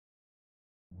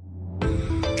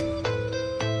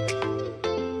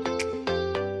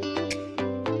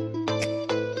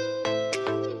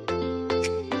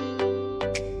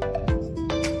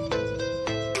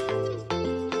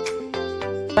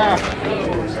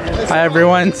Hi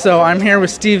everyone, so I'm here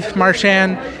with Steve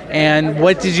Marchand, and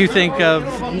what did you think of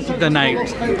the night?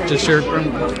 Just your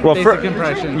basic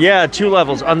impressions. Yeah, two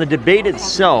levels. On the debate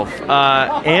itself,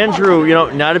 Andrew,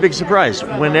 not a big surprise.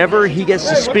 Whenever he gets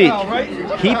to speak,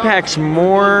 he packs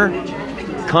more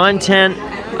content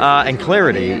and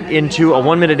clarity into a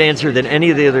 1-minute answer than any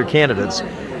of the other candidates.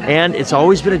 And it's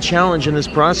always been a challenge in this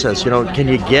process. Can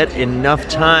you get enough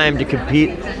time to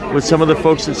compete with some of the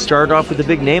folks that start off with a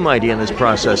big name idea in this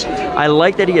process? I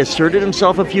like that he asserted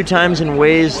himself a few times in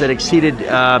ways that exceeded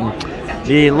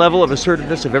the level of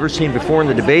assertiveness I've ever seen before in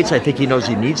the debates. I think he knows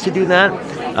he needs to do that,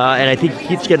 and I think he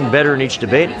keeps getting better in each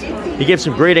debate. He gave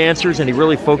some great answers, and he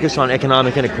really focused on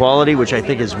economic inequality, which I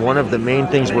think is one of the main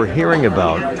things we're hearing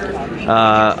about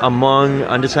among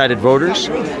undecided voters.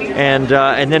 And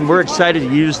then we're excited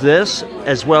to use this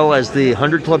as well as the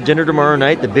 100 Club dinner tomorrow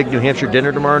night, the big New Hampshire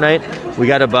dinner tomorrow night. We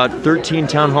got about 13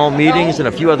 town hall meetings and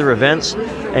a few other events,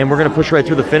 and we're going to push right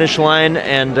through the finish line.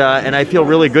 And I feel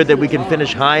really good that we can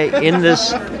finish high in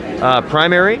this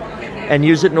primary and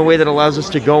use it in a way that allows us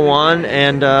to go on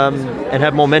and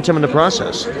have momentum in the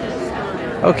process.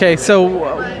 Okay,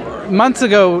 so months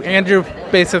ago, Andrew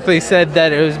basically said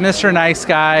that it was Mr. Nice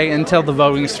Guy until the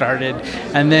voting started,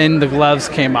 and then the gloves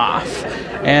came off.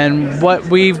 And what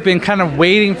we've been kind of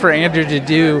waiting for Andrew to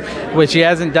do, which he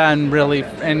hasn't done really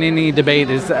in any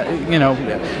debate, is,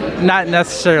 not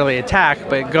necessarily attack,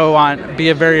 but go on,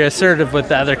 be very assertive with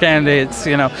the other candidates,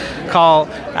 call,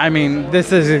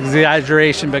 this is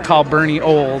exaggeration, but call Bernie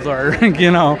old, or,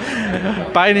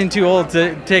 Biden too old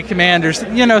to take command, or,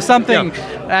 something.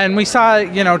 Yeah. And we saw,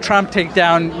 Trump take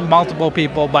down multiple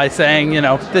people by saying,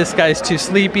 this guy's too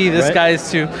sleepy, this guy's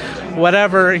too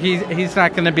whatever, he's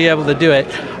not going to be able to do it.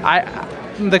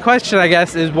 The question, I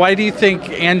guess, is why do you think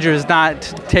Andrew's not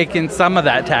taken some of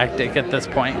that tactic at this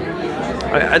point?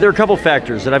 There are a couple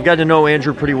factors, and I've gotten to know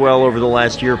Andrew pretty well over the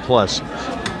last year plus.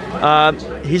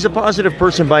 He's a positive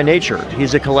person by nature.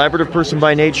 He's a collaborative person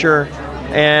by nature,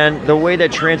 and the way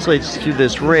that translates to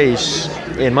this race,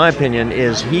 in my opinion,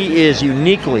 is he is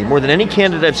uniquely, more than any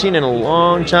candidate I've seen in a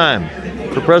long time,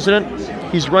 for president,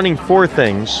 he's running for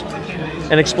things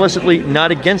and explicitly not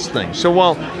against things. So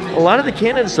while a lot of the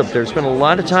candidates up there spend a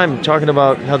lot of time talking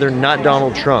about how they're not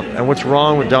Donald Trump and what's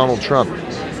wrong with Donald Trump,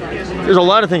 there's a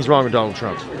lot of things wrong with Donald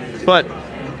Trump. But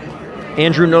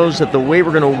Andrew knows that the way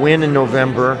we're going to win in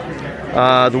November,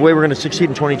 the way we're going to succeed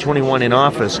in 2021 in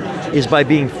office, is by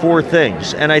being for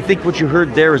things. And I think what you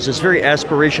heard there is this very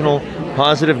aspirational,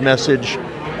 positive message.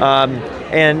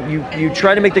 And you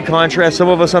try to make the contrast, some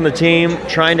of us on the team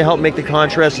trying to help make the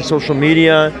contrast in social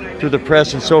media, through the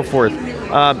press and so forth.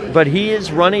 But he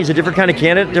is running, he's a different kind of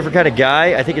candidate, different kind of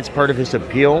guy. I think it's part of his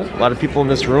appeal. A lot of people in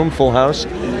this room, full house,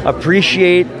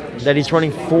 appreciate that he's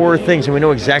running for things, and we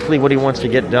know exactly what he wants to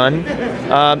get done.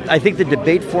 I think the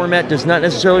debate format does not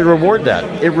necessarily reward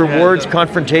that. It rewards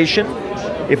confrontation.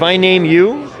 If I name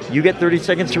you, you get 30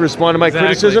 seconds to respond to my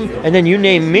criticism, and then you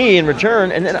name me in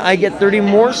return, and then I get 30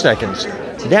 more seconds.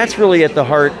 That's really at the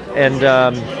heart, and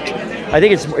I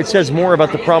think it says more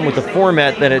about the problem with the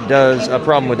format than it does a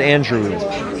problem with Andrew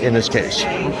in this case.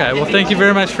 Okay, well, thank you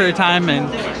very much for your time,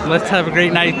 and let's have a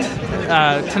great night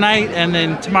tonight, and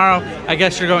then tomorrow, I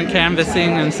guess you're going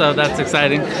canvassing, and so that's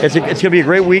exciting. It's going to be a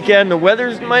great weekend. The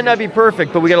weather might not be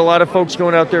perfect, but we got a lot of folks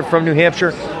going out there from New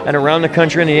Hampshire and around the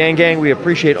country in the Yang Gang. We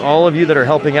appreciate all of you that are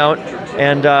helping out,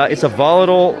 and it's a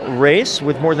volatile race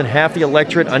with more than half the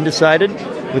electorate undecided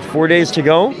with 4 days to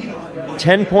go.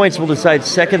 10 points will decide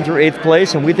 2nd through 8th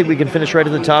place, and we think we can finish right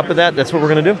at the top of that. That's what we're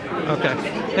going to do. Okay.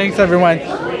 Thanks, everyone.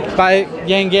 Bye,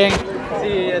 Yang Gang.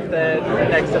 See you at the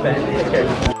next event. Take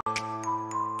care.